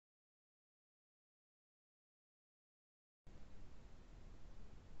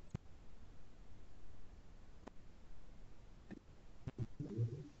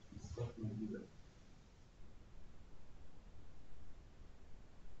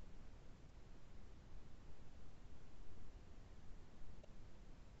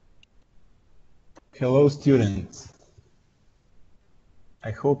Hello, students.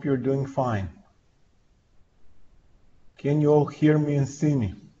 I hope you're doing fine. Can you all hear me and see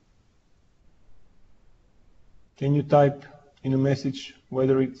me? Can you type in a message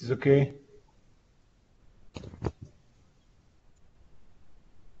whether it is okay?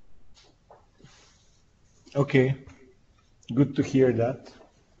 Okay, good to hear that.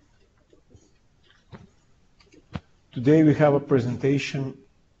 Today we have a presentation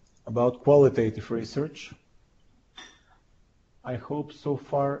about qualitative research. I hope so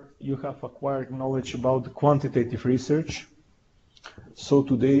far you have acquired knowledge about the quantitative research. So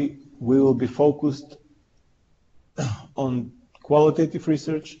today we will be focused on qualitative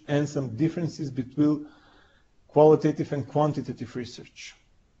research and some differences between qualitative and quantitative research.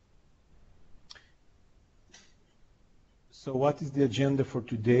 So what is the agenda for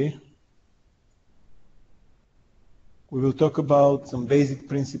today? We will talk about some basic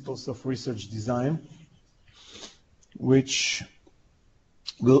principles of research design, which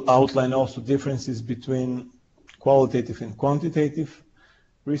will outline also differences between qualitative and quantitative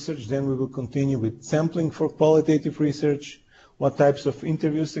research. Then we will continue with sampling for qualitative research, what types of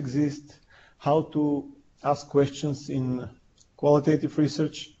interviews exist, how to ask questions in qualitative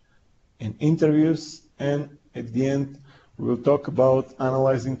research, in interviews, and at the end we will talk about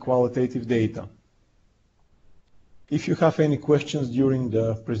analyzing qualitative data. If you have any questions during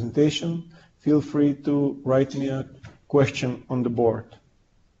the presentation, feel free to write me a question on the board.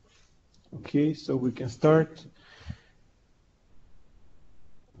 Okay, so we can start.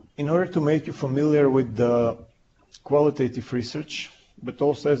 In order to make you familiar with the qualitative research, but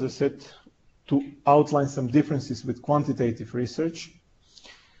also, as I said, to outline some differences with quantitative research,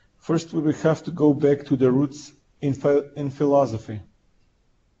 first we will have to go back to the roots in philosophy.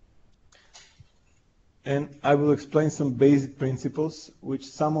 And I will explain some basic principles, which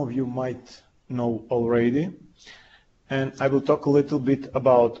some of you might know already. And I will talk a little bit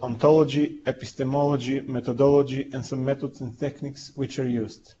about ontology, epistemology, methodology, and some methods and techniques which are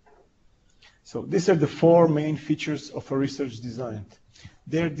used. So these are the four main features of a research design.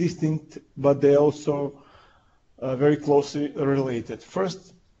 They're distinct, but they're also very closely related.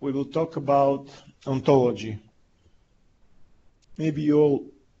 First, we will talk about ontology. Maybe you all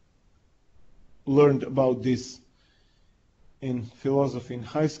learned about this in philosophy in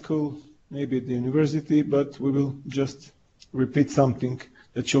high school, maybe at the university, but we will just repeat something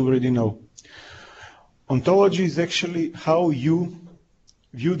that you already know. Ontology is actually how you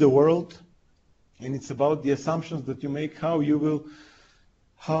view the world, and it's about the assumptions that you make, how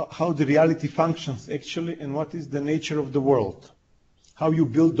the reality functions actually, and what is the nature of the world, how you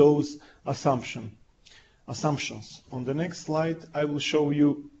build those assumptions. On the next slide, I will show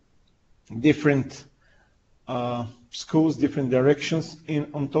you different schools, different directions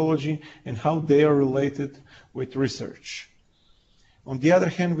in ontology and how they are related with research. On the other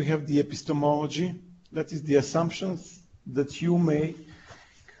hand, we have the epistemology, that is the assumptions that you make,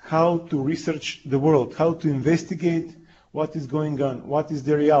 how to research the world, how to investigate what is going on, what is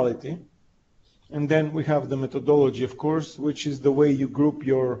the reality. And then we have the methodology, of course, which is the way you group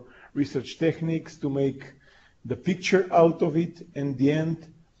your research techniques to make the picture out of it. And the end,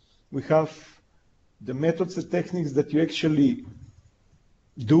 we have the methods and techniques that you actually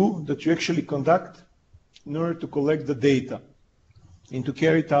do, that you actually conduct in order to collect the data and to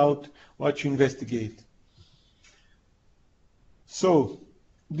carry it out what you investigate. So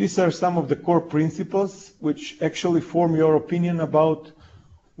these are some of the core principles which actually form your opinion about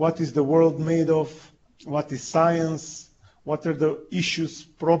what is the world made of, what is science, what are the issues,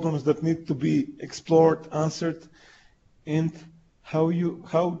 problems that need to be explored, answered, and how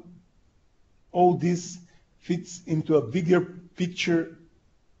all this fits into a bigger picture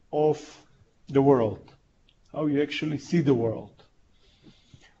of the world, how you actually see the world.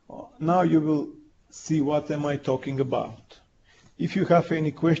 Now you will see what am I talking about. If you have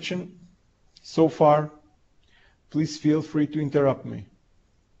any question so far, please feel free to interrupt me.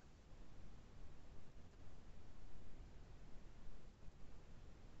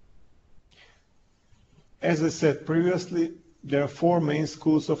 As I said previously, there are four main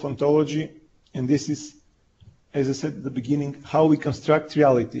schools of ontology, and this is, as I said at the beginning, how we construct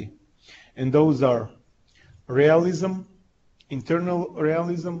reality. And those are realism, internal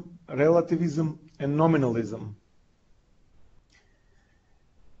realism, relativism, and nominalism.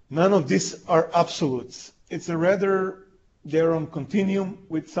 None of these are absolutes. It's a rather, they're on continuum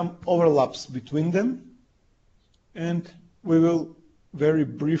with some overlaps between them. And we will very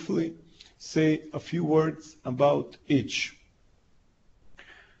briefly say a few words about each.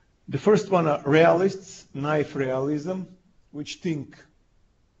 The first one are realists, naive realism, which think,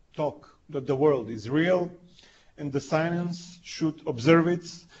 talk that the world is real, and the science should observe it,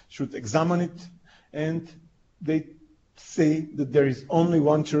 should examine it, and they say that there is only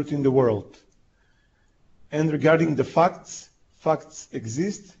one truth in the world. And regarding the facts, facts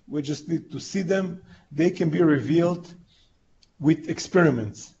exist, we just need to see them. They can be revealed with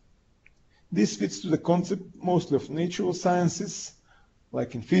experiments. This fits to the concept mostly of natural sciences,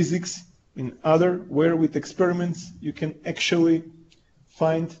 like in physics, in other, where with experiments you can actually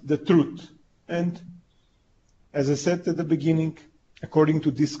find the truth. And as I said at the beginning, according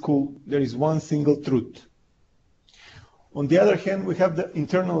to this school, there is one single truth. On the other hand, we have the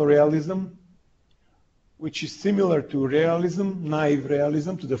internal realism, which is similar to realism, naive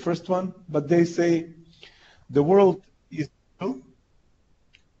realism, to the first one, but they say the world is real,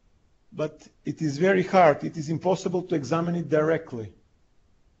 but it is very hard, it is impossible to examine it directly.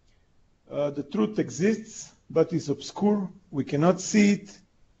 The truth exists, but is obscure, we cannot see it.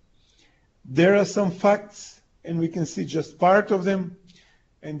 There are some facts, and we can see just part of them,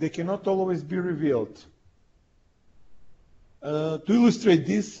 and they cannot always be revealed. To illustrate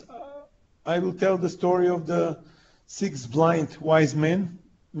this, I will tell the story of the 6 blind wise men.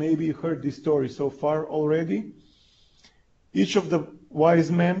 Maybe you heard this story so far already. Each of the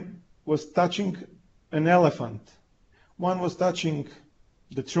wise men was touching an elephant. One was touching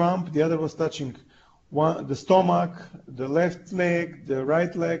the trunk, the other was touching the stomach, the left leg, the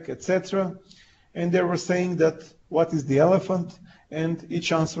right leg, etc. And they were saying that what is the elephant? And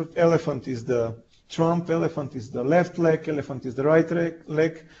each answered, elephant is the trunk, elephant is the left leg, elephant is the right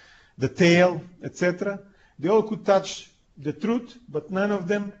leg, the tail, etc. They all could touch the truth, but none of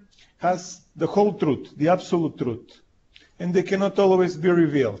them has the whole truth, the absolute truth. And they cannot always be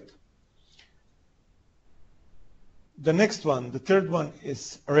revealed. The next one, the third one,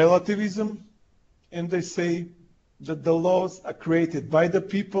 is relativism. And they say that the laws are created by the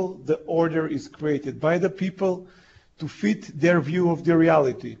people, the order is created by the people to fit their view of the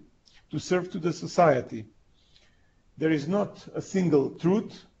reality, to serve to the society. There is not a single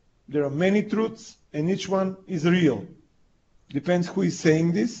truth. There are many truths, and each one is real. Depends who is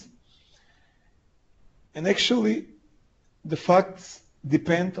saying this. And actually, the facts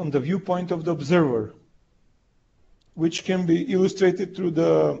depend on the viewpoint of the observer, which can be illustrated through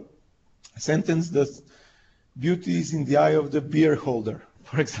the sentence that beauty is in the eye of the beer holder,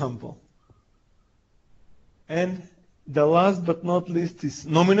 for example. And the last but not least is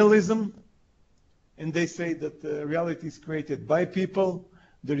nominalism. And they say that reality is created by people.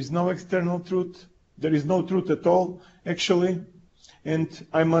 There is no external truth. There is no truth at all, actually. And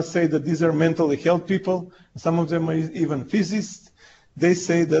I must say that these are mentally health people. Some of them are even physicists. They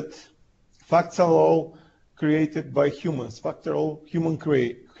say that facts are all created by humans. Facts are all human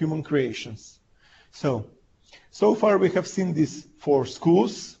creations. So far we have seen these 4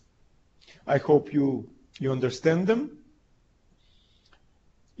 schools. I hope you understand them.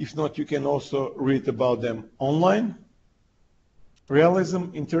 If not, you can also read about them online.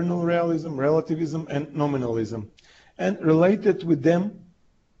 Realism, internal realism, relativism, and nominalism. And related with them,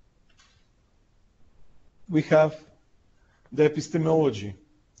 we have the epistemology,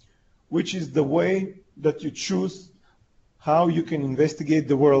 which is the way that you choose how you can investigate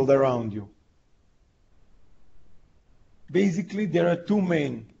the world around you. Basically, there are 2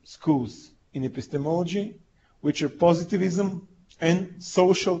 main schools in epistemology, which are positivism and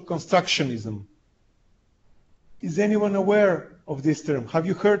social constructionism. Is anyone aware of this term? Have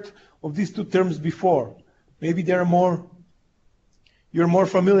you heard of these 2 terms before? Maybe you're more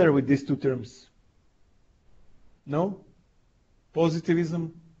familiar with these 2 terms. No?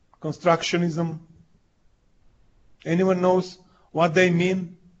 Positivism, constructionism. Anyone knows what they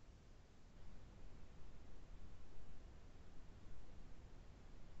mean?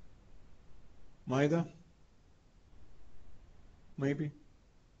 Maida? Maybe?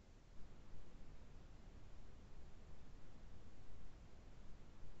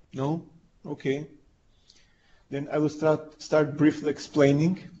 No? Okay. Then I will start briefly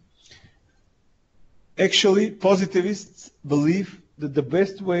explaining. Actually, positivists believe that the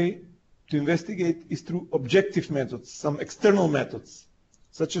best way to investigate is through objective methods, some external methods,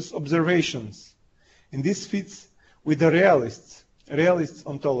 such as observations. And this fits with the realist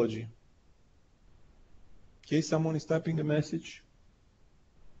ontology. Okay, someone is typing a message.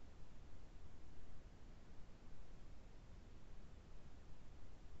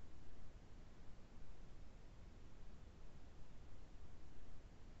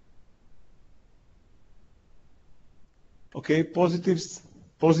 Okay,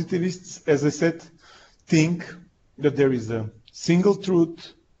 positivists, as I said, think that there is a single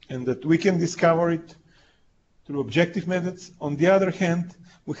truth and that we can discover it through objective methods. On the other hand,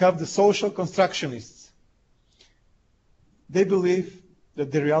 we have the social constructionists. They believe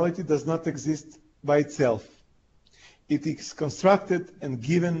that the reality does not exist by itself. It is constructed and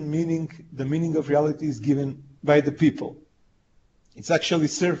given meaning. The meaning of reality is given by the people. It's actually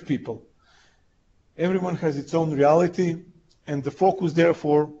served people. Everyone has its own reality, and the focus,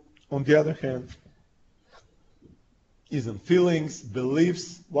 therefore, on the other hand, is on feelings,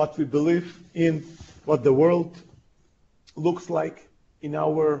 beliefs, what we believe in, what the world looks like in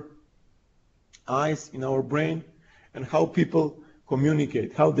our eyes, in our brain, and how people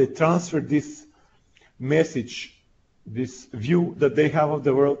communicate, how they transfer this message, this view that they have of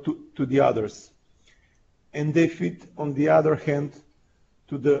the world to the others. And they fit, on the other hand,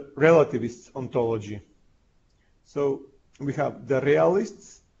 to the relativist ontology. So we have the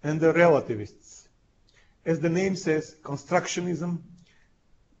realists and the relativists. As the name says, constructionism,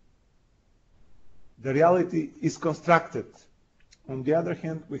 the reality is constructed. On the other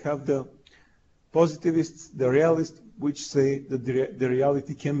hand, we have the positivists, the realists, which say that the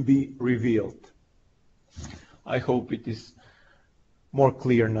reality can be revealed. I hope it is more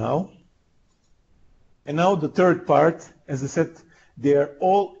clear now. And now the third part, as I said, they are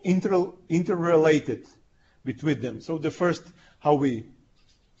all interrelated between them. So the first, how we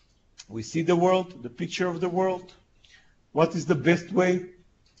see the world, the picture of the world, what is the best way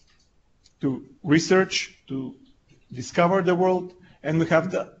to research, to discover the world, and we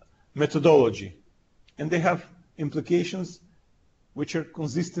have the methodology. And they have implications which are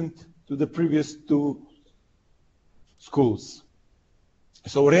consistent to the previous two schools.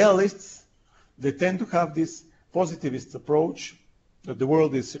 So realists, they tend to have this positivist approach that the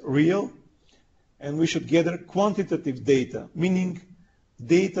world is real and we should gather quantitative data, meaning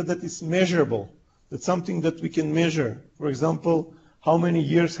data that is measurable, that's something that we can measure. For example, how many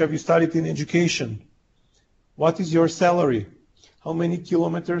years have you studied in education? What is your salary? How many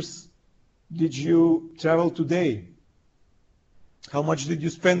kilometers did you travel today? How much did you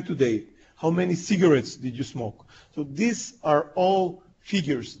spend today? How many cigarettes did you smoke? So these are all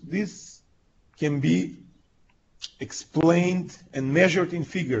figures. This can be explained and measured in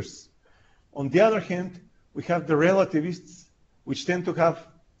figures. On the other hand, we have the relativists, which tend to have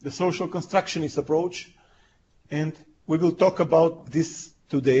the social constructionist approach, and we will talk about this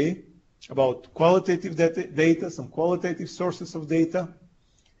today, about qualitative data, some qualitative sources of data.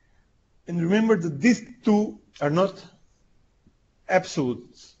 And remember that these two are not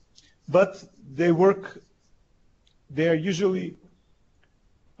absolutes, but they are usually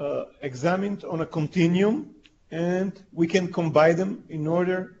examined on a continuum, and we can combine them in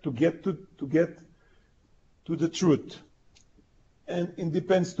order to get to the truth. And it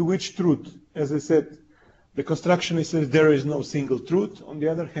depends to which truth. As I said, the constructionist says there is no single truth. On the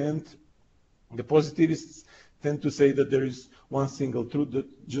other hand, the positivists tend to say that there is one single truth,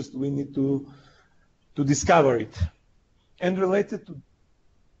 that just we need to discover it. And related to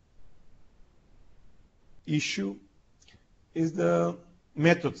issue is the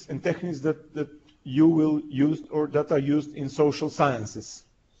methods and techniques that you will use or that are used in social sciences.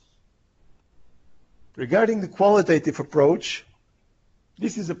 Regarding the qualitative approach,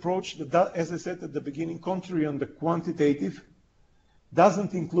 this is an approach that, as I said at the beginning, contrary on the quantitative,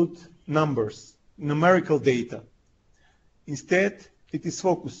 doesn't include numbers, numerical data. Instead, it is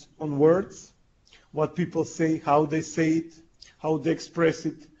focused on words, what people say, how they say it, how they express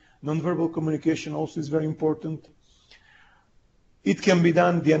it. Nonverbal communication also is very important. It can be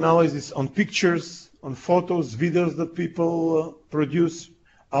done, the analysis, on pictures, on photos, videos that people produce,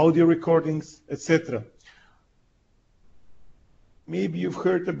 audio recordings, etc. Maybe you've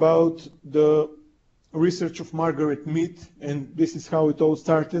heard about the research of Margaret Mead, and this is how it all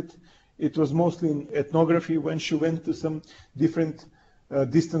started. It was mostly in ethnography when she went to some different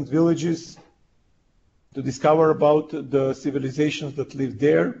distant villages to discover about the civilizations that lived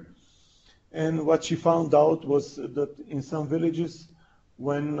there. And what she found out was that in some villages,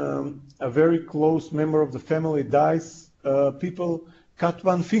 when a very close member of the family dies, people cut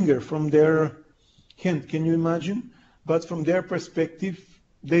one finger from their hand. Can you imagine? But from their perspective,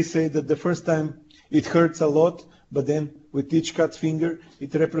 they say that the first time it hurts a lot, but then with each cut finger,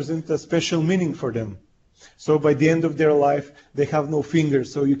 it represents a special meaning for them. So by the end of their life, they have no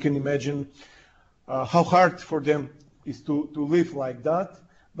fingers. So you can imagine how hard for them is to live like that.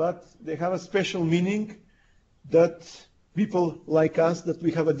 But they have a special meaning that people like us, that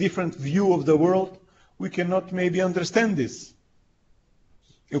we have a different view of the world, we cannot maybe understand this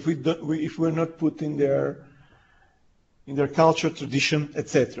if we're not put in their culture, tradition,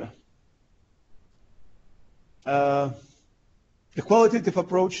 etc. The qualitative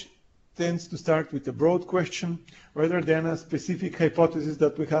approach tends to start with a broad question rather than a specific hypothesis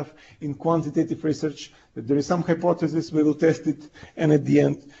that we have in quantitative research, that there is some hypothesis, we will test it, and at the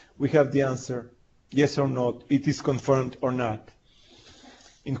end we have the answer, yes or no, it is confirmed or not.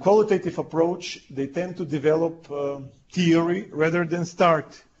 In qualitative approach, they tend to develop theory rather than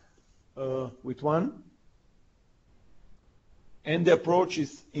start with one. And the approach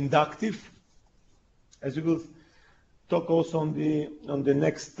is inductive, as we will talk also on the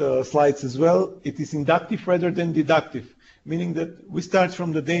next slides as well. It is inductive rather than deductive, meaning that we start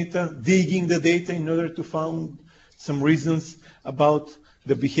from the data, digging the data in order to find some reasons about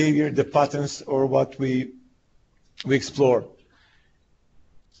the behavior, the patterns, or what we explore.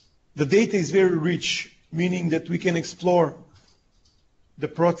 The data is very rich, meaning that we can explore the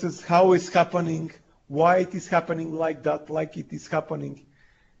process, how it's happening, why it is happening like that, like it is happening.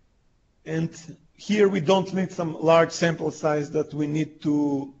 And here we don't need some large sample size that we need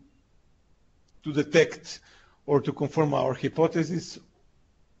to detect or to confirm our hypothesis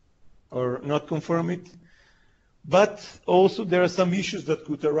or not confirm it. But also there are some issues that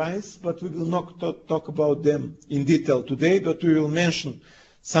could arise, but we will not talk about them in detail today, but we will mention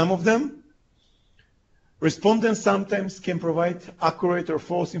some of them. Respondents sometimes can provide accurate or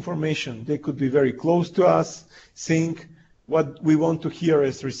false information. They could be very close to us, saying what we want to hear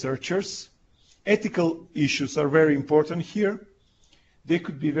as researchers. Ethical issues are very important here. They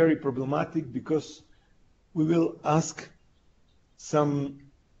could be very problematic because we will ask some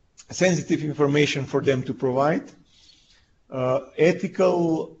sensitive information for them to provide.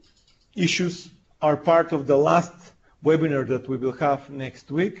 Ethical issues are part of the last webinar that we will have next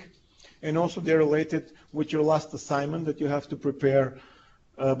week, and also they're related with your last assignment that you have to prepare,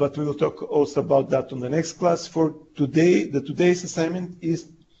 but we will talk also about that on the next class. For today, today's assignment is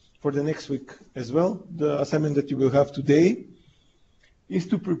for the next week as well. The assignment that you will have today is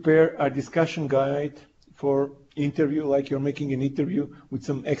to prepare a discussion guide for interview, like you're making an interview with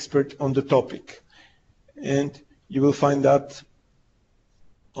some expert on the topic. And you will find that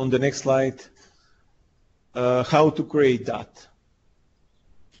on the next slide, how to create that.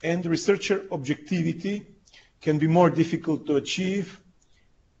 And researcher objectivity can be more difficult to achieve.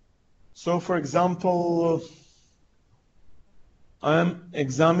 So for example, I'm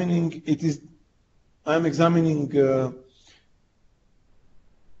examining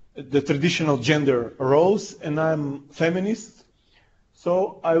the traditional gender roles, and I'm feminist,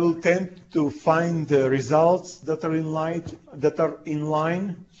 so I will tend to find the results that are in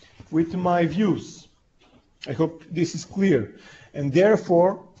line with my views. I hope this is clear. And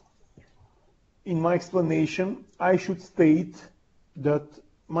therefore, in my explanation, I should state that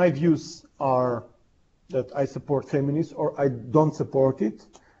my views are that I support feminism or I don't support it,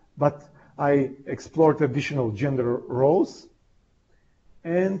 but I explore traditional gender roles.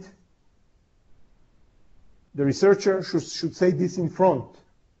 And the researcher should say this in front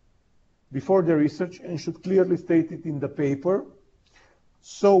before the research and should clearly state it in the paper,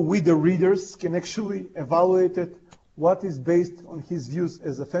 so we, the readers, can actually evaluate it, what is based on his views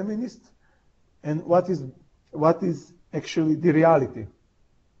as a feminist and what is actually the reality.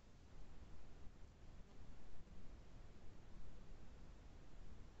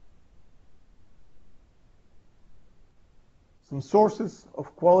 Some sources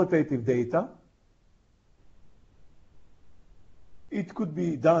of qualitative data. It could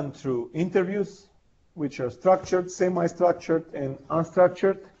be done through interviews, which are structured, semi-structured, and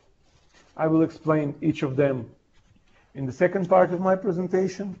unstructured. I will explain each of them in the second part of my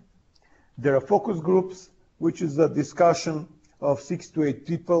presentation. There are focus groups, which is a discussion of 6 to 8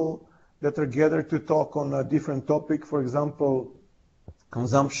 people that are gathered to talk on a different topic. For example,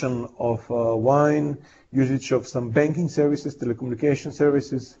 consumption of wine, usage of some banking services, telecommunication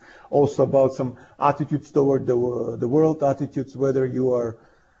services, also about some attitudes toward the world, attitudes whether you are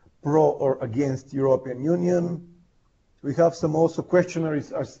pro or against European Union. We have some also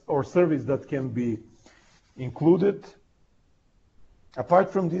questionnaires or surveys that can be included.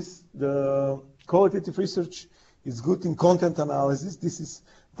 Apart from this, the qualitative research is good in content analysis. This is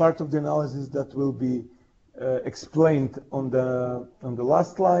part of the analysis that will be explained on the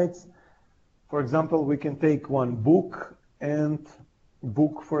last slides. For example, we can take one book,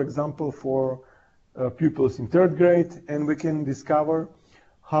 for example, for pupils in 3rd grade, and we can discover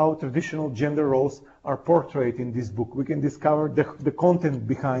how traditional gender roles are portrayed in this book. We can discover the content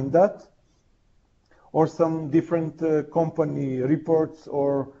behind that, or some different company reports,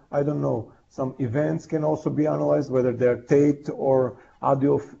 or I don't know, some events can also be analyzed, whether they're taped or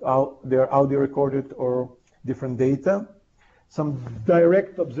they're audio recorded or different data. Some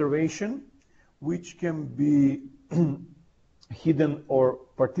direct observation, which can be hidden or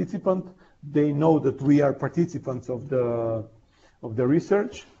participant. They know that we are participants of the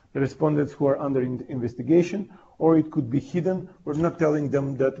research, the respondents who are under investigation, or it could be hidden. We're not telling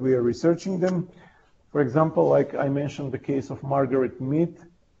them that we are researching them. For example, like I mentioned the case of Margaret Mead,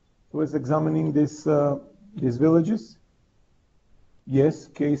 who was examining these villages. Yes,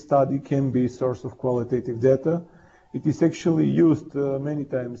 case study can be a source of qualitative data. It is actually used many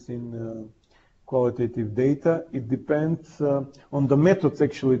times in qualitative data. It depends on the methods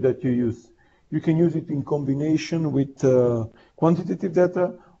actually that you use. You can use it in combination with quantitative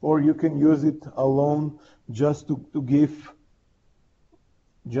data, or you can use it alone just to give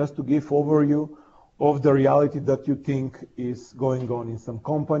overview of the reality that you think is going on in some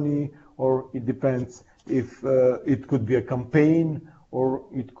company, or it depends if it could be a campaign, or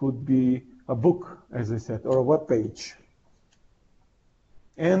it could be a book, as I said, or a web page.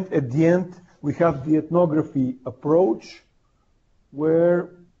 And at the end, we have the ethnography approach, where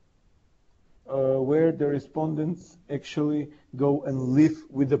the respondents actually go and live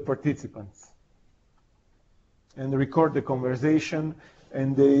with the participants and record the conversation,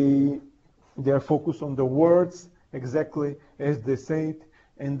 and they are focused on the words exactly as they say it,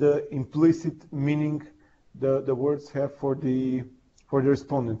 and the implicit meaning the words have for the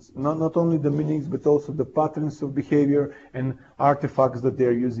respondents. Not only the meanings, but also the patterns of behavior and artifacts that they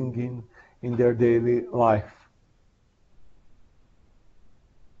are using in their daily life.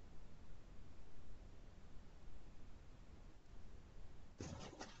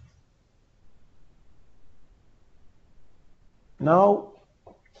 Now,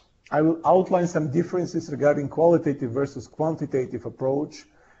 I will outline some differences regarding qualitative versus quantitative approach,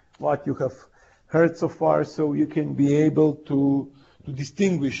 what you have heard so far, so you can be able to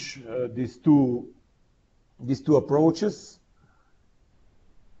distinguish these two approaches.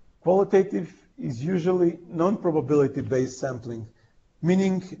 Qualitative is usually non-probability based sampling,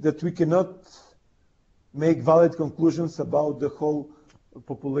 meaning that we cannot make valid conclusions about the whole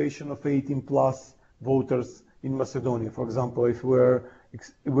population of 18 plus voters in Macedonia, for example, if we're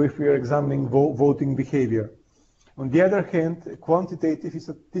examining voting behavior. On the other hand, quantitative is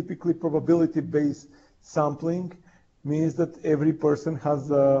a typically probability-based sampling, means that every person has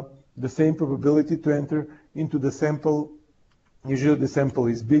the same probability to enter into the sample. Usually the sample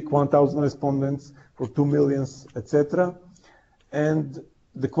is big, 1,000 respondents for 2 million, etc. And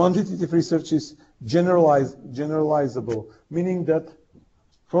the quantitative research is generalizable, meaning that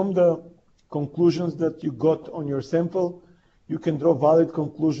from the conclusions that you got on your sample, you can draw valid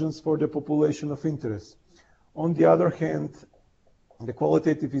conclusions for the population of interest. On the other hand, the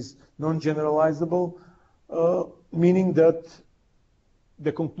qualitative is non-generalizable, meaning that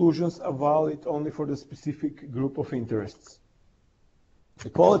the conclusions are valid only for the specific group of interests. The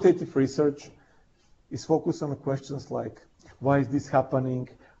qualitative research is focused on questions like, why is this happening,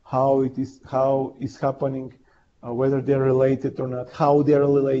 how is happening, whether they're related or not, how they're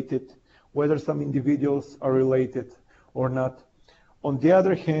related, whether some individuals are related or not. On the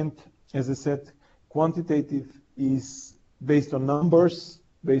other hand, as I said, quantitative is based on numbers,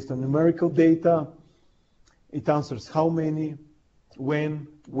 based on numerical data. It answers how many, when,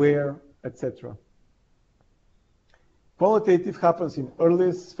 where, etc. Qualitative happens in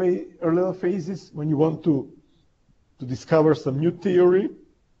earlier phases when you want to discover some new theory.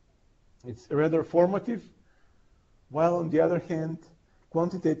 It's rather formative. While on the other hand,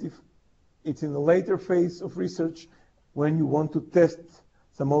 quantitative, it's in the later phase of research when you want to test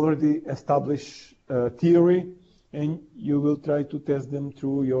some already established theory, and you will try to test them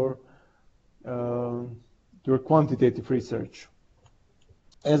through your quantitative research.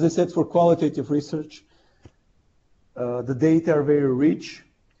 As I said, for qualitative research, the data are very rich,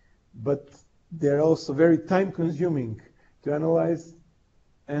 but they're also very time-consuming to analyze,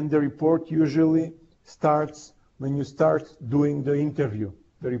 and the report usually starts when you start doing the interview.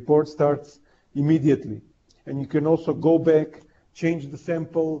 The report starts immediately, and you can also go back, change the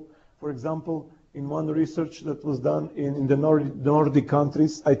sample. For example, in one research that was done in the Nordic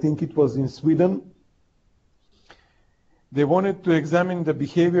countries, I think it was in Sweden, they wanted to examine the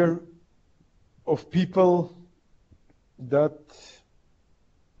behavior of people that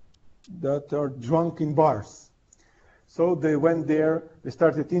are drunk in bars. So they went there, they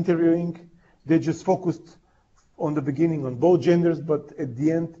started interviewing, they just focused on the beginning on both genders, but at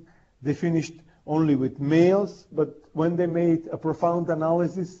the end they finished only with males. But when they made a profound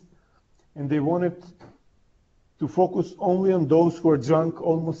analysis and they wanted to focus only on those who are drunk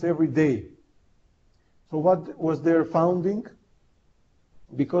almost every day. So what was their finding?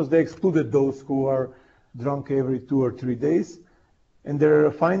 Because they excluded those who are drunk every 2 or 3 days, and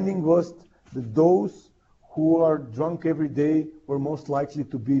their finding was that those who are drunk every day were most likely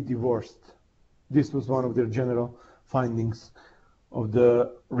to be divorced. This was one of their general findings of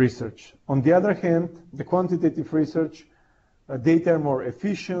the research. On the other hand, the quantitative research, data are more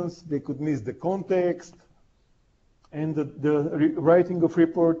efficient, they could miss the context, and the writing of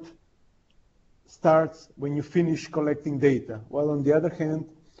report starts when you finish collecting data. While on the other hand,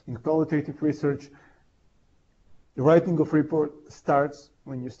 in qualitative research, the writing of report starts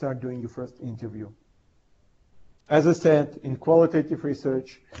when you start doing your first interview. As I said, in qualitative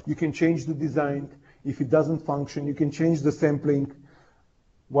research, you can change the design. If it doesn't function, you can change the sampling.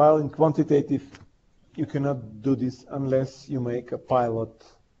 While in quantitative, you cannot do this unless you make a pilot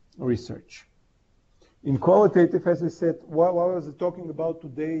research. In qualitative, as I said, what I was talking about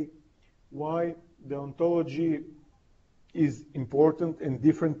today, why the ontology is important and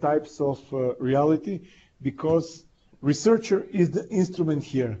different types of reality, because researcher is the instrument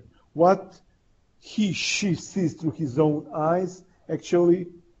here. What he, she sees through his own eyes, actually,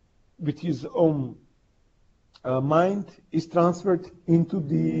 with his own mind, is transferred into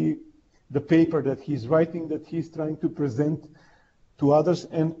the paper that he's writing, that he's trying to present to others.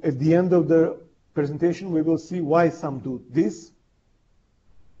 And at the end of the presentation, we will see why some do this,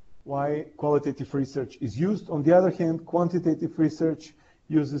 why qualitative research is used. On the other hand, quantitative research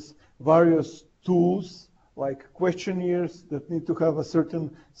uses various tools like questionnaires that need to have a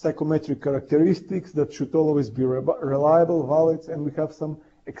certain psychometric characteristics that should always be reliable, valid, and we have some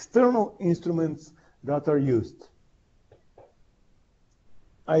external instruments that are used.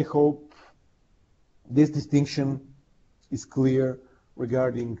 I hope this distinction is clear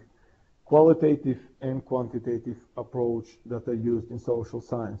regarding qualitative and quantitative approach that are used in social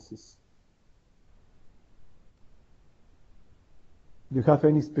sciences. Do you have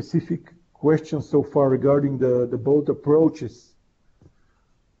any specific questions so far regarding the both approaches?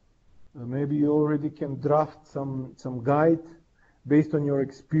 Maybe you already can draft some guide based on your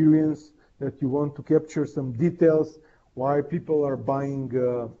experience that you want to capture some details, why people are buying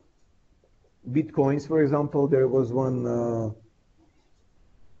bitcoins, for example. There was one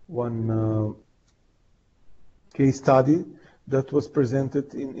case study that was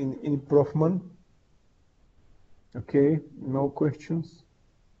presented in e-PROFMAN. Okay, no questions?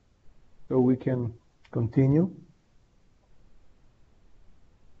 So we can continue.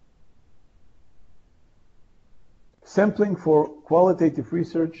 Sampling for qualitative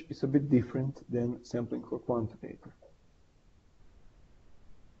research is a bit different than sampling for quantitative.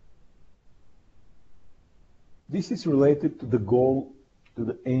 This is related to the goal, to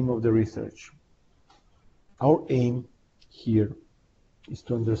the aim of the research. Our aim here is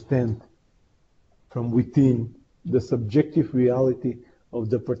to understand from within the subjective reality of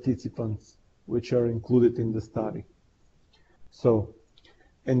the participants which are included in the study. So,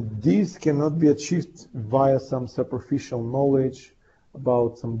 and this cannot be achieved via some superficial knowledge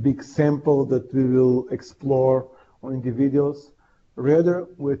about some big sample that we will explore on individuals. Rather,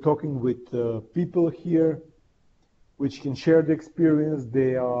 we're talking with people here which can share the experience.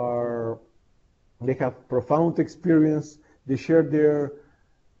 They have profound experience. They share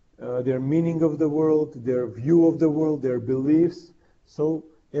their meaning of the world, their view of the world, their beliefs. So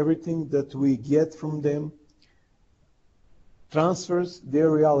everything that we get from them transfers their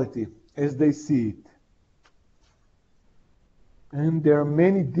reality as they see it. And there are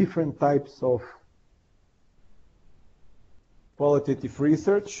many different types of qualitative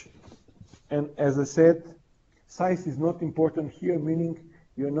research. And as I said, size is not important here, meaning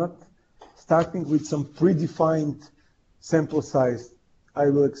you're not starting with some predefined sample size. I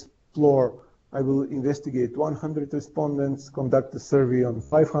will investigate 100 respondents, conduct a survey on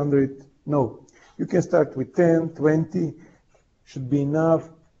 500. No, you can start with 10, 20, should be enough.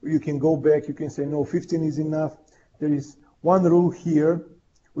 You can go back, you can say, no, 15 is enough. There is one rule here,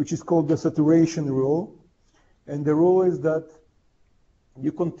 which is called the saturation rule. And the rule is that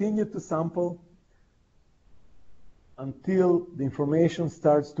you continue to sample until the information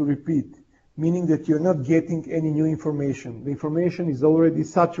starts to repeat, meaning that you're not getting any new information. The information is already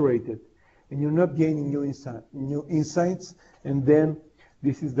saturated, and you're not gaining new insights, and then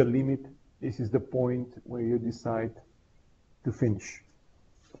this is the limit, this is the point where you decide to finish.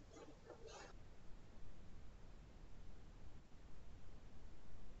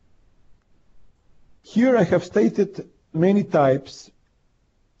 Here I have stated many types,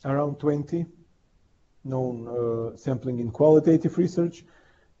 around 20, known sampling in qualitative research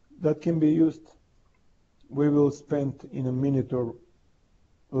that can be used. We will spend in a minute or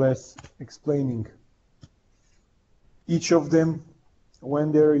less explaining each of them,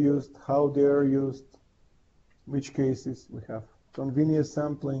 when they're used, how they're used, which cases. We have convenience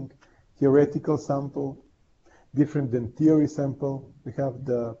sampling, theoretical sample, different than theory sample. We have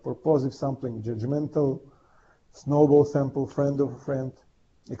the purposive sampling, judgmental, snowball sample, friend of a friend,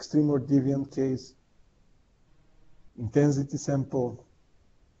 extreme or deviant case, intensity sample.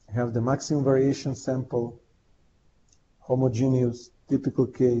 We have the maximum variation sample, homogeneous, typical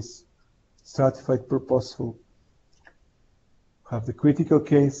case, stratified purposeful. We have the critical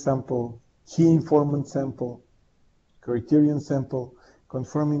case sample, key informant sample, criterion sample,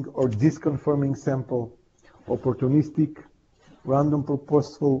 confirming or disconfirming sample, opportunistic, random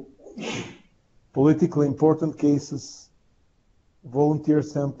purposeful, politically important cases, volunteer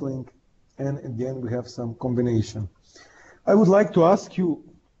sampling, and at the end we have some combination. I would like to ask you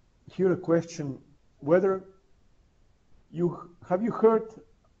here a question, whether have you heard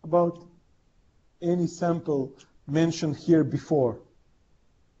about any sample mentioned here before?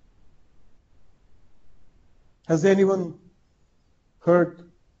 Has anyone heard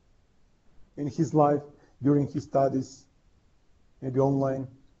in his life during his studies, maybe online?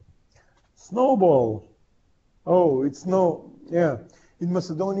 Snowball. Oh, it's snow. Yeah. In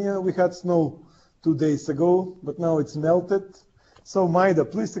Macedonia, we had snow 2 days ago, but now it's melted. So, Maida,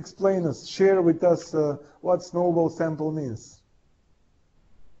 please explain us, share with us what snowball sample means.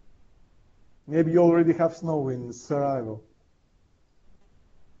 Maybe you already have snow in Sarajevo.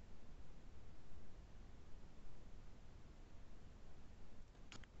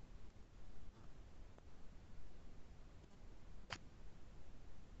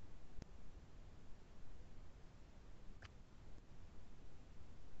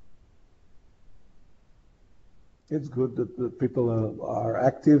 It's good that the people are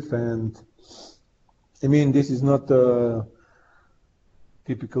active, and I mean, this is not a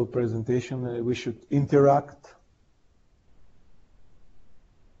typical presentation. We should interact.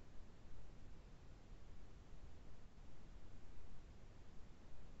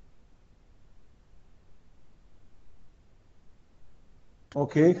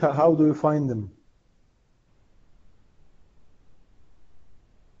 Okay, how do you find them?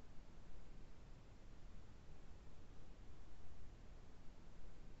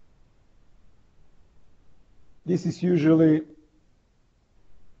 This is usually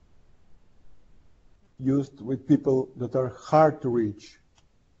used with people that are hard to reach.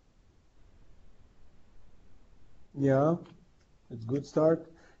 Yeah, it's a good start.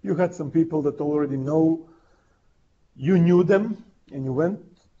 You had some people that already know, you knew them, and you went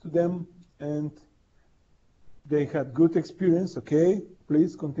to them, and they had good experience. Okay,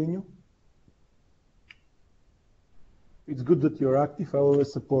 please continue. It's good that you're active. I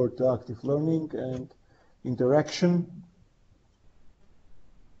always support active learning and interaction.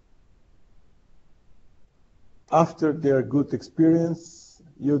 After their good experience,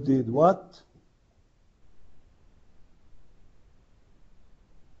 you did what?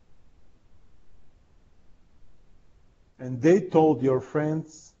 And they told your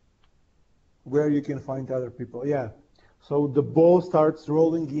friends where you can find other people. Yeah. So the ball starts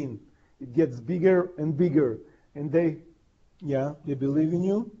rolling in. It gets bigger and bigger. And they believe in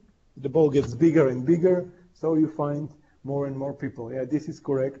you. The ball gets bigger and bigger, so you find more and more people. Yeah, this is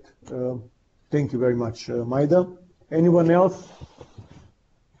correct. Thank you very much, Maida. Anyone else?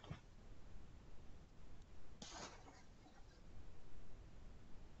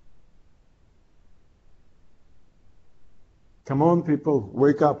 Come on, people,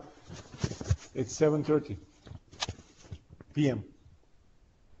 wake up. It's 7:30 p.m.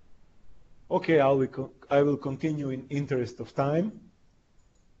 Okay, I will continue in interest of time.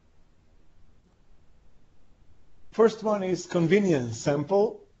 First one is convenience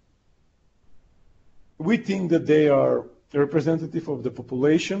sample. We think that they are representative of the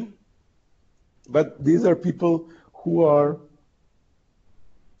population, but these are people who are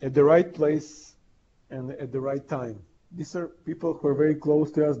at the right place and at the right time. These are people who are very close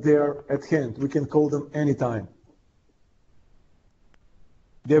to us. They are at hand. We can call them anytime.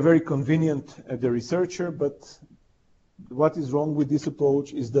 They're very convenient at the researcher, but what is wrong with this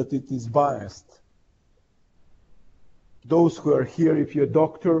approach is that it is biased. Those who are here, if you're a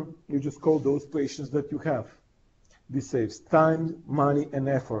doctor, you just call those patients that you have. This saves time, money, and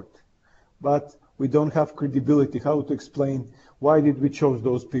effort. But we don't have credibility how to explain why did we choose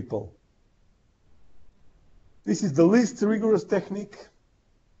those people. This is the least rigorous technique,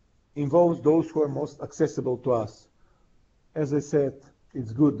 involves those who are most accessible to us. As I said,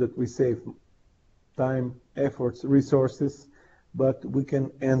 it's good that we save time, efforts, resources, but we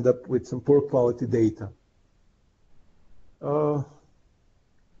can end up with some poor quality data.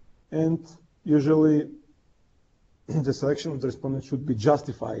 And usually the selection of the respondents should be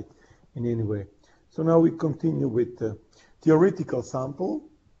justified in any way. So now we continue with the theoretical sample.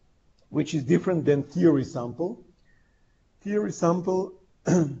 which is different than theory sample. Theory sample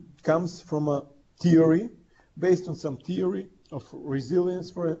comes from a theory, based on some theory of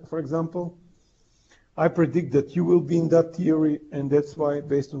resilience, for example. I predict that you will be in that theory, and that's why,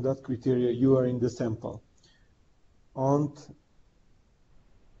 based on that criteria, you are in the sample. And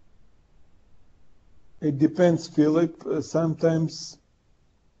it depends, Philip. Sometimes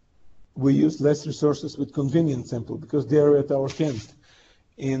we use less resources with convenient sample because they are at our hand.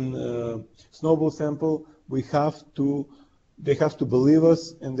 In snowball sample, they have to believe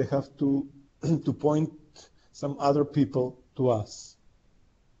us, and they have to to point some other people to us.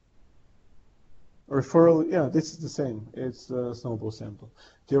 Referral, yeah, this is the same. It's a snowball sample.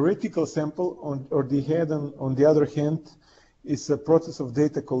 Theoretical sample, on the other hand, is a process of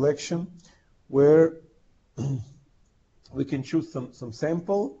data collection where we can choose some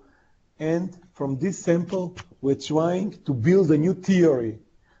sample, and from this sample, we're trying to build a new theory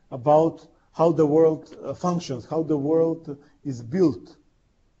about how the world functions, how the world is built.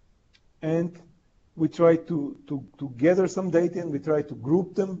 And we try to gather some data, and we try to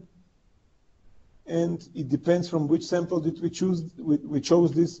group them. And it depends from which sample did we choose. We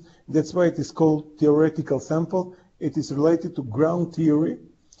chose this. That's why it is called theoretical sample. It is related to ground theory,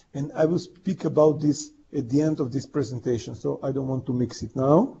 and I will speak about this at the end of this presentation, so I don't want to mix it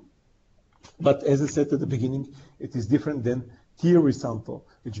now. But as I said at the beginning, it is different than theory sample,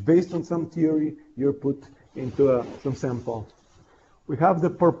 which based on some theory, you're put into some sample. We have the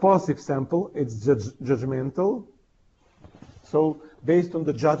purposive sample. It's judgmental. So based on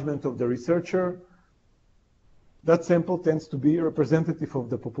the judgment of the researcher, that sample tends to be representative of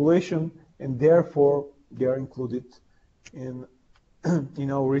the population, and therefore they are included in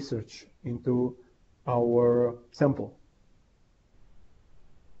our research into our sample.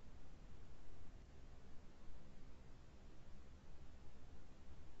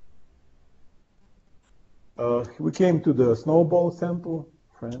 We came to the snowball sample,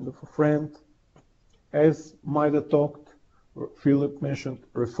 friend of a friend. As Maida talked, Philip mentioned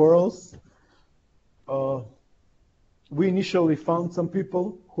referrals. We initially found some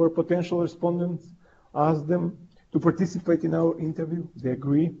people who are potential respondents, asked them to participate in our interview. They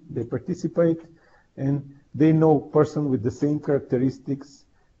agree, they participate, and they know person with the same characteristics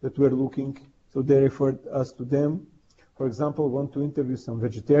that we're looking, so they referred us to them. For example, want to interview some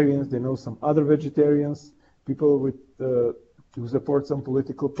vegetarians, they know some other vegetarians, people with who support some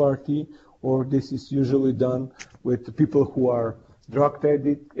political party, or this is usually done with people who are drug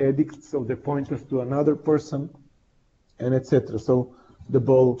addicts, so they point us to another person, and etc. So the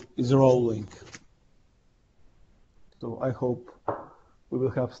ball is rolling. So I hope we will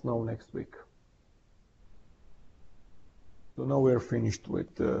have snow next week. So now we are finished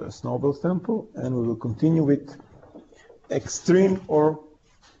with the snowball sample, and we will continue with extreme or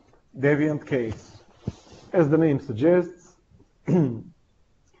deviant case. As the name suggests,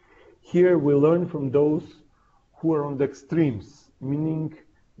 here we learn from those who are on the extremes, meaning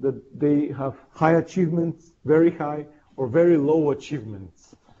that they have high achievements, very high, or very low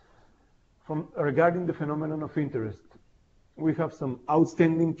achievements. Regarding the phenomenon of interest, we have some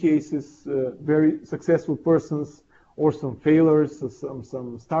outstanding cases, very successful persons, or some failures,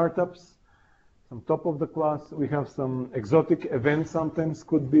 some startups, some top of the class. We have some exotic events sometimes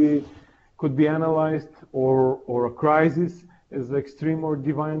could be analyzed, or a crisis as an extreme or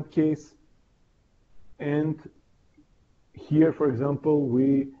deviant case. And here, for example,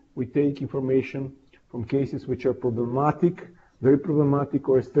 we take information from cases which are problematic, very problematic,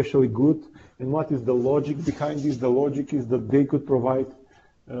 or especially good. And what is the logic behind this? The logic is that they could provide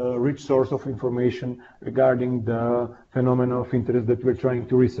a rich source of information regarding the phenomena of interest that we're trying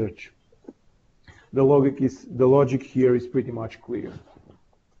to research. The logic here is pretty much clear.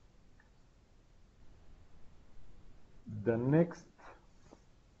 The next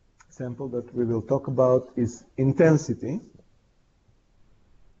sample that we will talk about is intensity.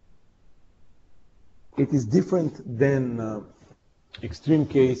 It is different than extreme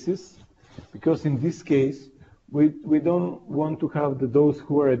cases, because in this case we don't want to have those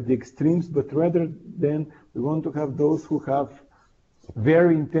who are at the extremes, but rather than we want to have those who have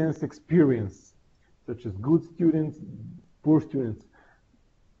very intense experience, such as good students, poor students.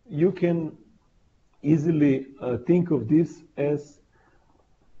 You can easily think of this as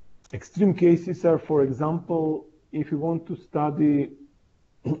extreme cases are, for example, if you want to study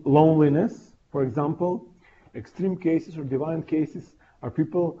loneliness, for example, extreme cases or deviant cases are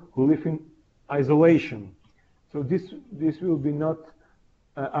people who live in isolation. So this will be not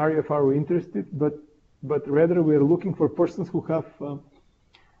an area of our interest, but rather we are looking for persons who have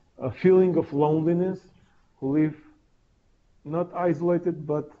a feeling of loneliness, who live not isolated,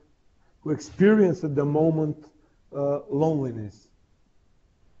 but who experience at the moment loneliness.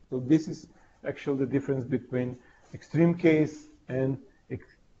 So this is actually the difference between extreme case and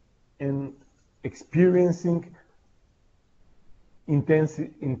experiencing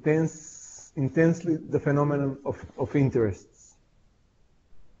intensely the phenomenon of interests.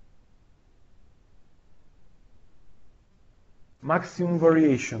 Maximum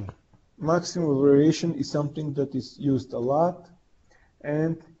variation. Maximum variation is something that is used a lot,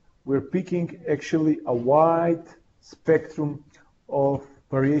 and we're picking actually a wide spectrum of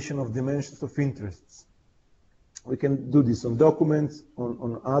variation of dimensions of interests. We can do this on documents,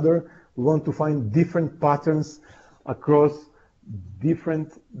 on other. We want to find different patterns across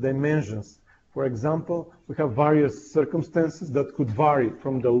different dimensions. For example, we have various circumstances that could vary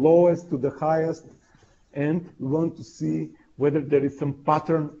from the lowest to the highest, and we want to see whether there is some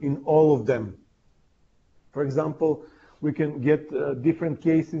pattern in all of them. For example, we can get different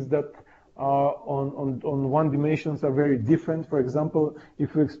cases that on one dimensions are very different. For example,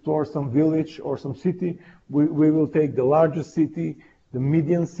 if we explore some village or some city, we will take the largest city, the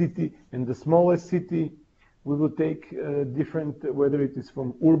median city, and the smallest city. We will take different, whether it is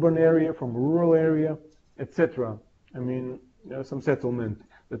from urban area, from rural area, etc. I mean, some settlement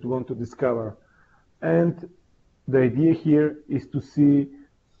that we want to discover. And the idea here is to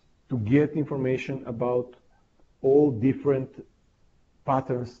get information about all different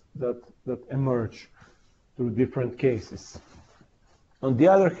patterns that emerge through different cases. On the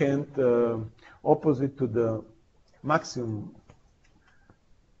other hand, opposite to the maximum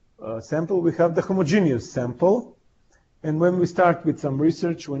sample, we have the homogeneous sample. And when we start with some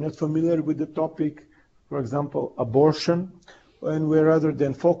research, we're not familiar with the topic, for example, abortion, and we're rather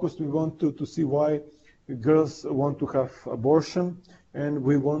than focused, we want to see why girls want to have abortion, and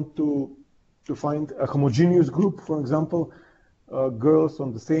we want to find a homogeneous group, for example, girls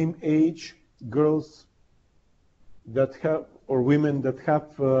on the same age, girls that have, or women that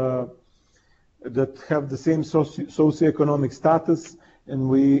have the same socioeconomic status, and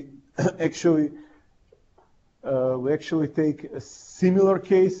we actually take similar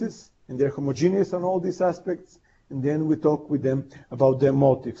cases, and they're homogeneous on all these aspects, and then we talk with them about their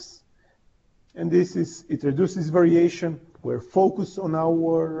motives. And it reduces variation. We're focused on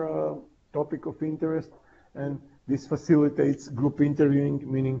our topic of interest, and this facilitates group interviewing,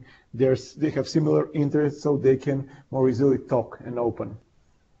 meaning they have similar interests, so they can more easily talk and open.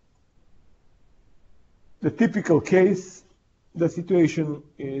 The typical case, the situation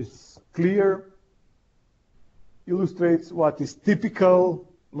is clear, illustrates what is typical,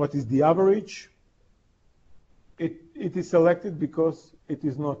 what is the average. It is selected because it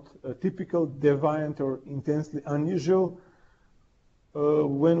is not typical, deviant, or intensely unusual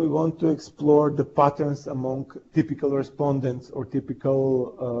when we want to explore the patterns among typical respondents or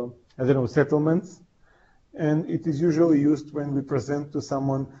typical, settlements. And it is usually used when we present to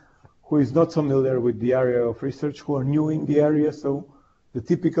someone who is not familiar with the area of research, who are new in the area. So the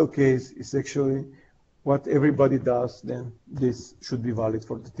typical case is actually what everybody does, then this should be valid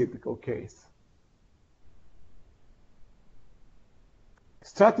for the typical case.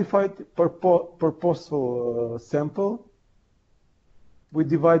 Stratified purposeful sample. We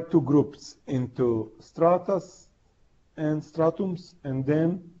divide two groups into stratas and stratums, and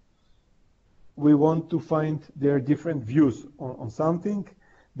then we want to find their different views on something.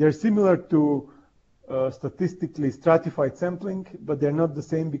 They're similar to statistically stratified sampling, but they're not the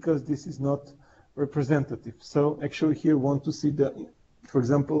same because this is not representative. So actually here we want to see for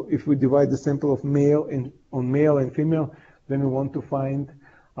example, if we divide the sample of male and female, then we want to find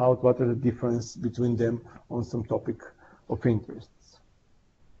out what are the difference between them on some topic of interests.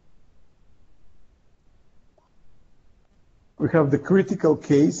 We have the critical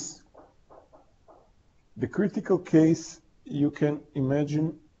case. The critical case you can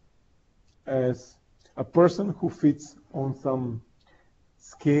imagine as a person who fits on some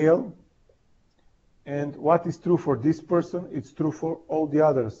scale, and what is true for this person, it's true for all the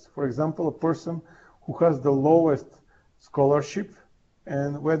others. For example, a person who has the lowest scholarship,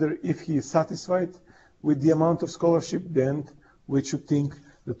 and whether if he is satisfied with the amount of scholarship, then we should think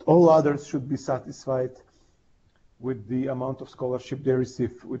that all others should be satisfied with the amount of scholarship they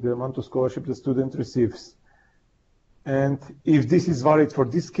receive, with the amount of scholarship the student receives. And if this is valid for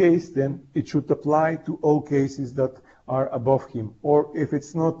this case, then it should apply to all cases that are above him. Or if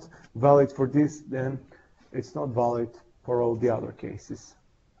it's not valid for this, then it's not valid for all the other cases.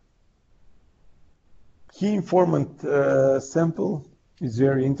 Key informant sample is a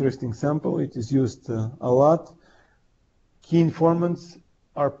very interesting sample. It is used a lot. Key informants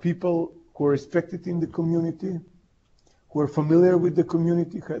are people who are respected in the community, who are familiar with the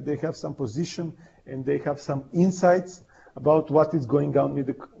community, they have some position, and they have some insights about what is going on in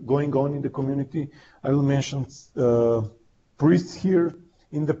the community. I will mention priests here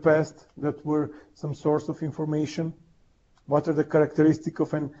in the past that were some source of information. What are the characteristics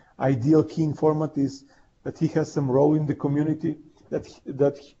of an ideal key informant is that he has some role in the community,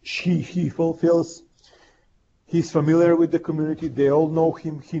 that he fulfills. He's familiar with the community, they all know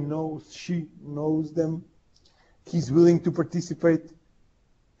him, she knows them. He's willing to participate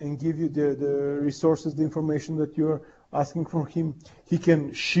and give you the resources, the information that you're asking from him.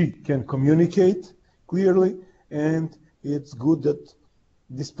 She can communicate clearly, and it's good that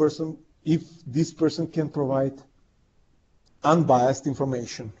if this person can provide unbiased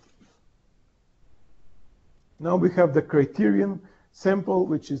information. Now we have the criterion sample,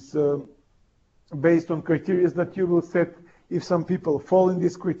 which is based on criteria that you will set. If some people fall in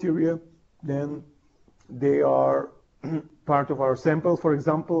this criteria, then they are part of our sample. For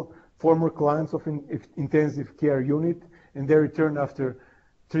example, former clients of intensive care unit, and they return after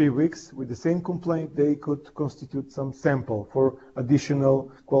 3 weeks with the same complaint, they could constitute some sample for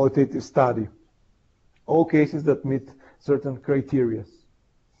additional qualitative study. All cases that meet certain criteria.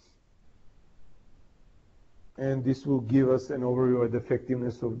 And this will give us an overview of the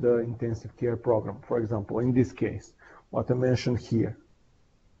effectiveness of the intensive care program. For example, in this case, what I mentioned here.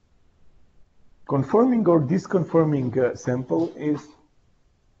 Conforming or disconfirming sample is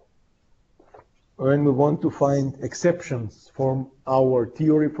when we want to find exceptions from our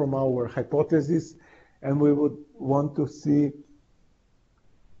theory, from our hypothesis, and we would want to see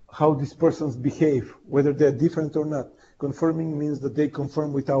how these persons behave, whether they're different or not. Confirming means that they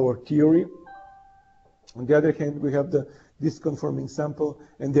conform with our theory. On the other hand, we have the disconfirming sample,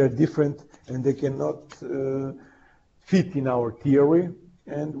 and they're different, and they cannot fit in our theory,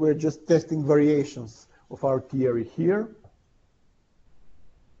 and we're just testing variations of our theory here.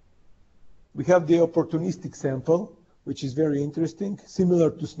 We have the opportunistic sample, which is very interesting,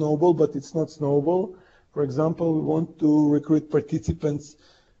 similar to snowball, but it's not snowball. For example, we want to recruit participants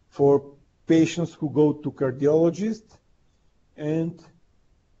for patients who go to cardiologists, and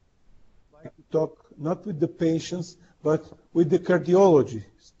like to talk not with the patients, but with the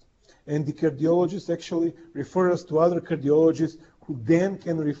cardiologist. And the cardiologist actually refers us to other cardiologists who then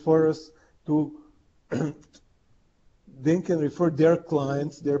can refer us to, then can refer their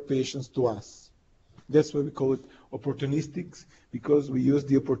clients, their patients to us. That's why we call it opportunistics, because we use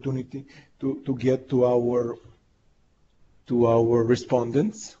the opportunity to get to our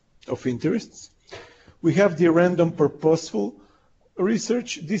respondents of interests. We have the random purposeful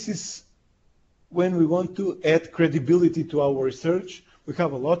research. This is when we want to add credibility to our research. We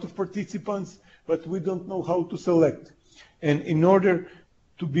have a lot of participants, but we don't know how to select. And in order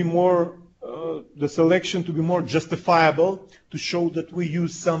to be more, the selection to be more justifiable, to show that we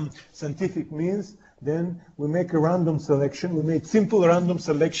use some scientific means, then we make a random selection. We made simple random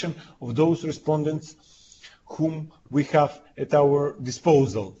selection of those respondents whom we have at our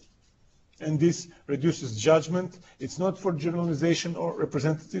disposal. And this reduces judgment. It's not for generalization or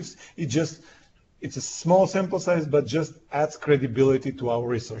representatives. It's a small sample size, but just adds credibility to our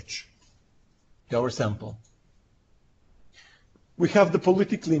research, to our sample. We have the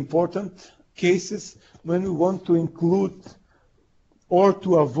politically important cases when we want to include or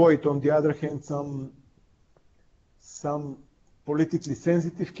to avoid, on the other hand, some politically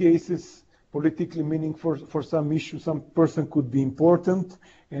sensitive cases. Politically meaning for some issue, some person could be important,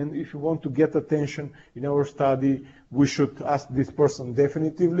 and if you want to get attention in our study, we should ask this person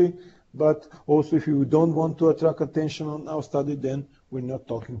definitively. But also, if you don't want to attract attention on our study, then we're not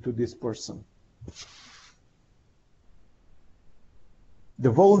talking to this person.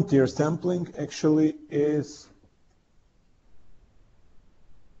 The volunteer sampling actually is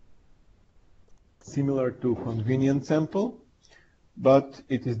similar to convenient sample, but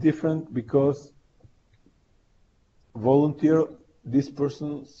it is different because these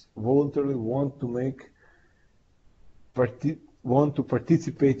persons voluntarily want to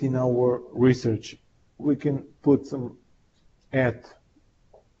participate in our research. We can put some ad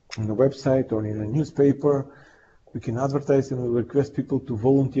on the website or in a newspaper. We can advertise and we request people to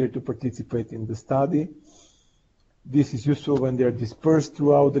volunteer to participate in the study. This is useful when they are dispersed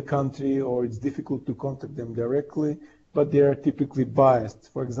throughout the country or it's difficult to contact them directly, but they are typically biased.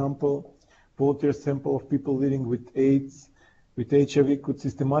 For example, volunteer sample of people living with AIDS, with HIV could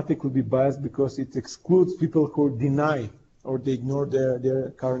systematically be biased because it excludes people who deny or they ignore their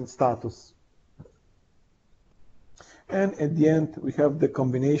current status. And at the end, we have the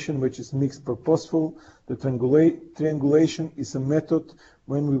combination, which is mixed purposeful. The triangulation is a method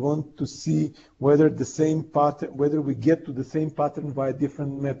when we want to see whether the same pattern, whether we get to the same pattern via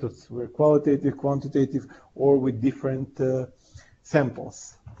different methods, whether qualitative, quantitative, or with different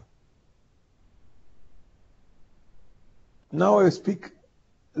samples. Now I will speak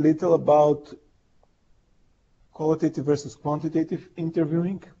a little about qualitative versus quantitative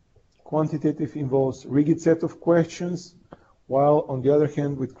interviewing. Quantitative involves rigid set of questions, while on the other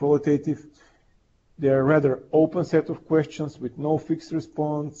hand, with qualitative, they are rather open set of questions with no fixed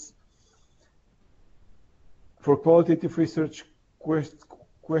response. For qualitative research,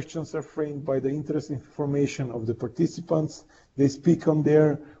 questions are framed by the interest information of the participants. They speak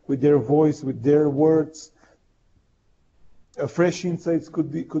with their voice, with their words. Fresh insights could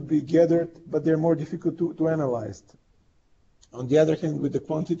be gathered, but they're more difficult to analyze. On the other hand, with the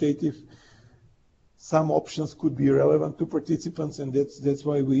quantitative, some options could be relevant to participants, and that's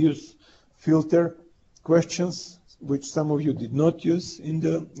why we use filter questions, which some of you did not use in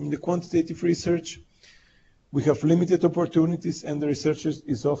the quantitative research. We have limited opportunities, and the researcher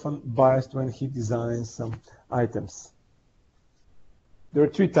is often biased when he designs some items. There are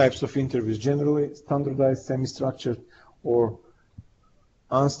three types of interviews, generally standardized, semi-structured, or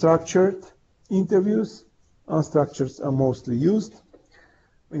unstructured interviews. Unstructured are mostly used.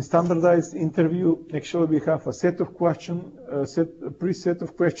 In standardized interview, actually we have a set of questions, a preset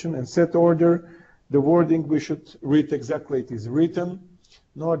of questions and set order. The wording we should read exactly it is written.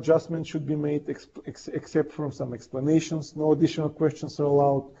 No adjustment should be made except from some explanations. No additional questions are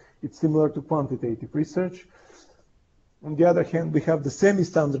allowed. It's similar to quantitative research. On the other hand, we have the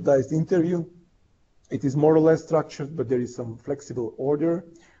semi-standardized interview. It is more or less structured, but there is some flexible order.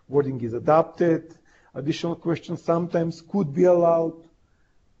 Wording is adapted. Additional questions sometimes could be allowed,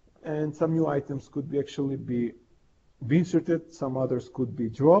 and some new items could be inserted. Some others could be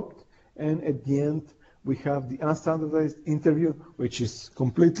dropped. And at the end, we have the unstandardized interview, which is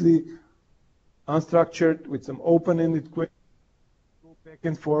completely unstructured with some open-ended questions, go back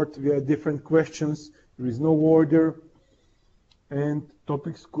and forth via different questions. There is no order, and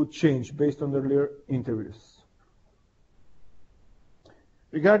topics could change based on the earlier interviews.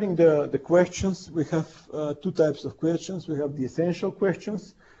 Regarding the questions, we have two types of questions. We have the essential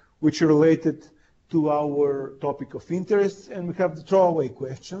questions, which are related to our topic of interest, and we have the throwaway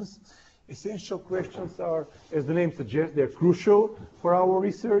questions. Essential questions are, as the name suggests, they're crucial for our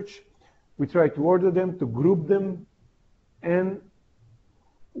research. We try to order them, to group them, and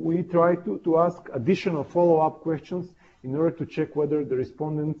we try to ask additional follow-up questions in order to check whether the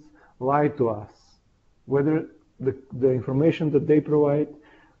respondents lie to us, whether the information that they provide,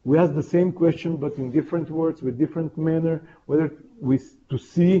 we ask the same question but in different words, with different manner, to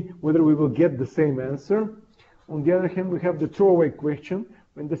see whether we will get the same answer. On the other hand, we have the throwaway question,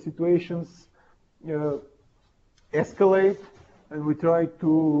 when the situations escalate, and we try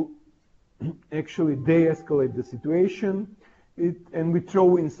to actually de-escalate the situation, and we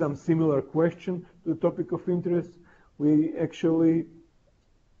throw in some similar question to the topic of interest. We actually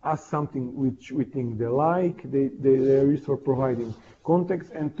ask something which we think they like, they're used for providing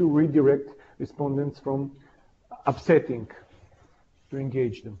context, and to redirect respondents from upsetting, to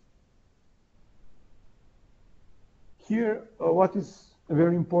engage them. Here, what is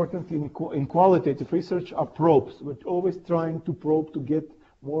very important in qualitative research are probes. We're always trying to probe to get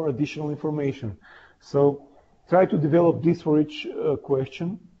more additional information. So try to develop this for each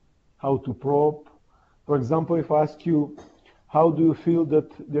question, how to probe. For example, if I ask you, how do you feel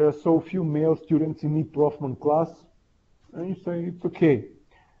that there are so few male students in e-PROFMAN class? And you say, it's okay.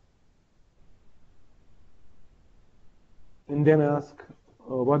 And then ask,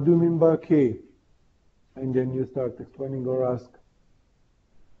 what do you mean by okay? And then you start explaining or ask,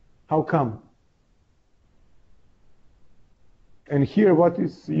 how come? And here what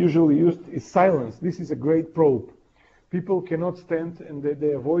is usually used is silence. This is a great probe. People cannot stand and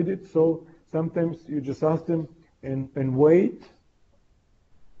they avoid it, so sometimes you just ask them and wait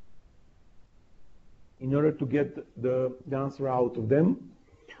in order to get the answer out of them.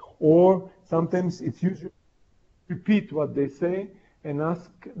 Or sometimes it's usually repeat what they say and ask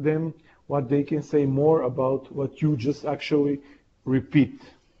them what they can say more about what you just actually repeat.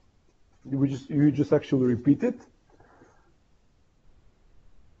 You just actually repeat it.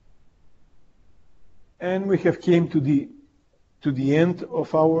 And we have came to the end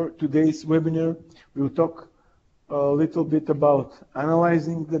of our today's webinar. We'll talk a little bit about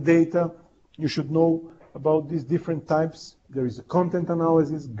analyzing the data. You should know about these different types. There is a content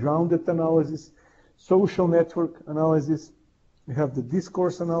analysis, grounded analysis, social network analysis. We have the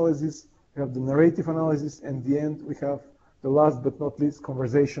discourse analysis, We have the narrative analysis, and the end we have the last but not least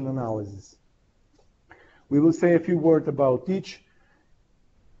conversation analysis. We will say a few words about each,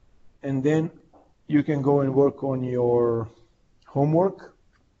 and then you can go and work on your homework,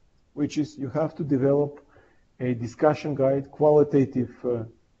 which is you have to develop a discussion guide, qualitative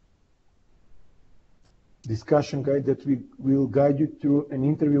discussion guide that will guide you through an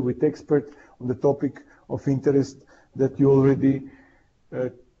interview with expert on the topic of interest that you already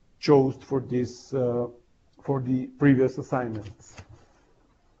chose for this for the previous assignments.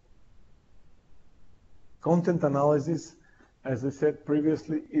 Content analysis, as I said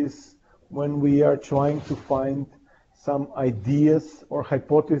previously, is when we are trying to find some ideas or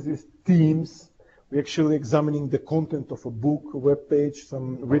hypotheses, themes. We're actually examining the content of a book, a web page,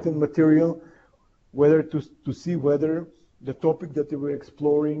 some written material, whether to see whether the topic that we're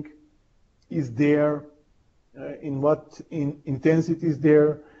exploring is there, in what intensity is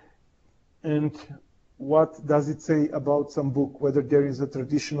there, and what does it say about some book, whether there is a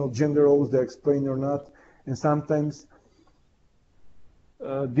traditional gender roles they're explained or not, and sometimes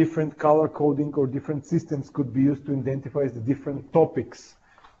different color coding or different systems could be used to identify the different topics,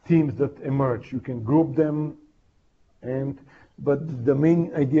 themes that emerge. You can group them, but the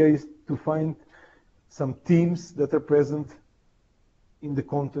main idea is to find some themes that are present in the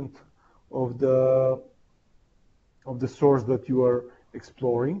content of the source that you are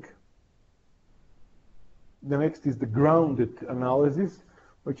exploring. The next is the grounded analysis,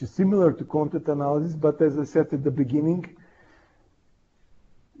 which is similar to content analysis, but as I said at the beginning,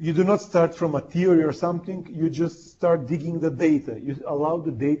 you do not start from a theory or something, you just start digging the data. You allow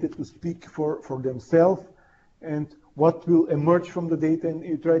the data to speak for themselves and what will emerge from the data, and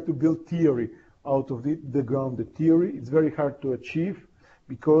you try to build theory out of it, the grounded theory. It's very hard to achieve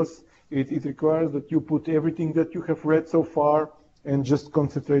because it requires that you put everything that you have read so far and just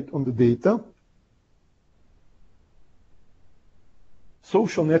concentrate on the data.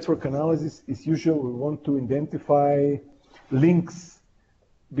 Social network analysis is usual. We want to identify links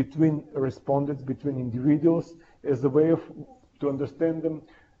between respondents, between individuals, as a way to understand them,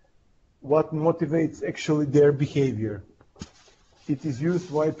 what motivates actually their behavior. It is used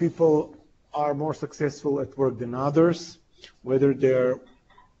why people are more successful at work than others, whether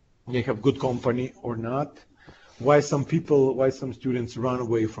they have good company or not, why some students run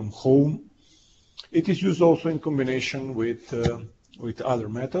away from home. It is used also in combination with other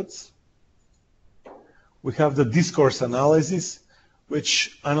methods. We have the discourse analysis,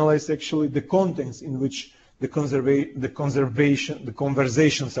 which analyzes actually the contents in which the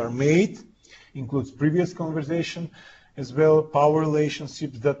conversations are made, includes previous conversation, as well power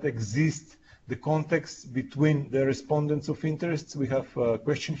relationships that exist, the context between the respondents of interest. We have a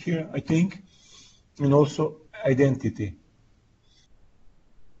question here, I think, and also identity.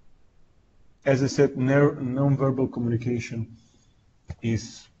 As I said, non-verbal communication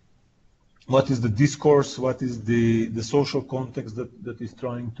is what is the discourse, what is the social context that is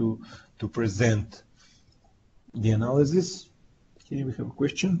trying to present the analysis. Okay, we have a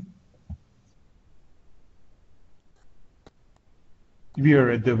question. We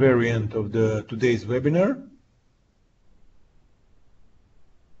are at the very end of today's webinar.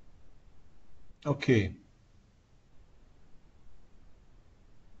 Okay.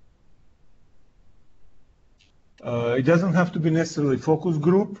 It doesn't have to be necessarily focus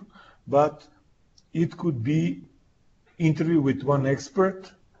group, but it could be interview with one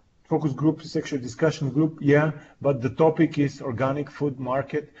expert. Focus group is actually a discussion group, yeah, but the topic is organic food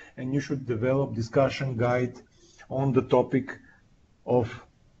market, and you should develop discussion guide on the topic of,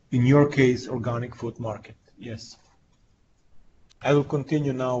 in your case, organic food market. Yes. I will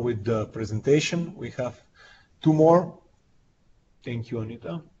continue now with the presentation. We have two more. Thank you,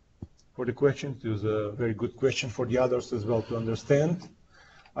 Anita, for the questions. It was a very good question for the others as well to understand.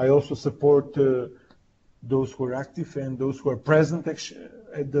 I also support those who are active and those who are present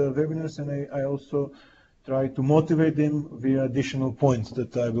at the webinars, and I also try to motivate them via additional points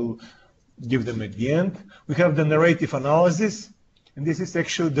that I will give them at the end. We have the narrative analysis, and this is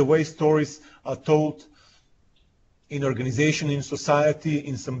actually the way stories are told in organization, in society,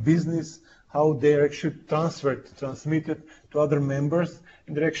 in some business, how they are actually transmitted to other members.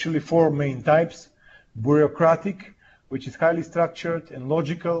 And there are actually four main types. Bureaucratic, which is highly structured and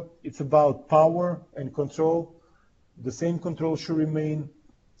logical. It's about power and control. The same control should remain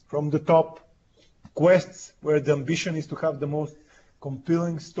from the top. Quests, where the ambition is to have the most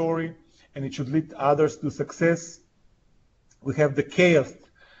compelling story and it should lead others to success. We have the chaos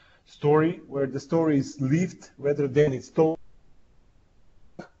story, where the story is lived rather than it's told.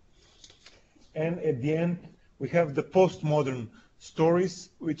 And at the end, we have the postmodern stories,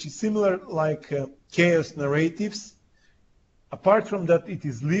 which is similar like chaos narratives. Apart from that, it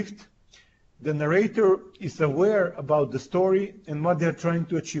is lived. The narrator is aware about the story and what they're trying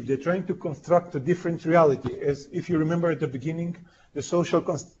to achieve. They're trying to construct a different reality. As if you remember at the beginning, the social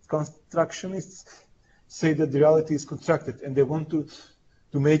constructionists say that the reality is constructed and they want to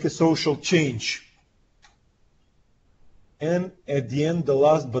make a social change. And at the end, the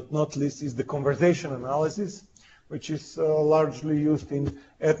last but not least, is the conversation analysis, which is largely used in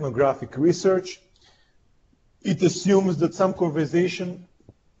ethnographic research. It assumes that some conversation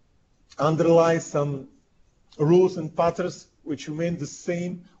underlies some rules and patterns which remain the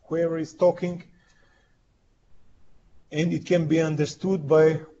same whoever is talking, and it can be understood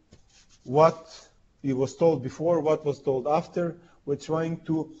by what he was told before, what was told after. We're trying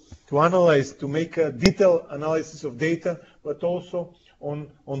to analyze, to make a detailed analysis of data, but also on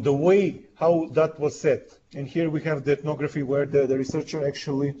the way how that was said. And here we have the ethnography where the researcher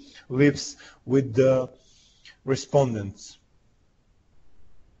actually lives with the respondents.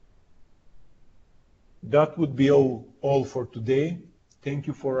 That would be all for today. Thank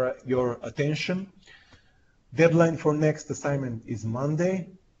you for your attention. Deadline for next assignment is Monday.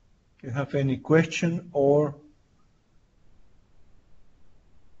 If you have any question or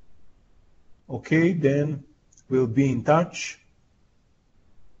okay, then we'll be in touch.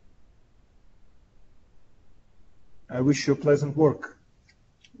 I wish you pleasant work.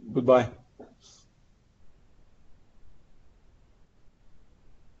 Goodbye.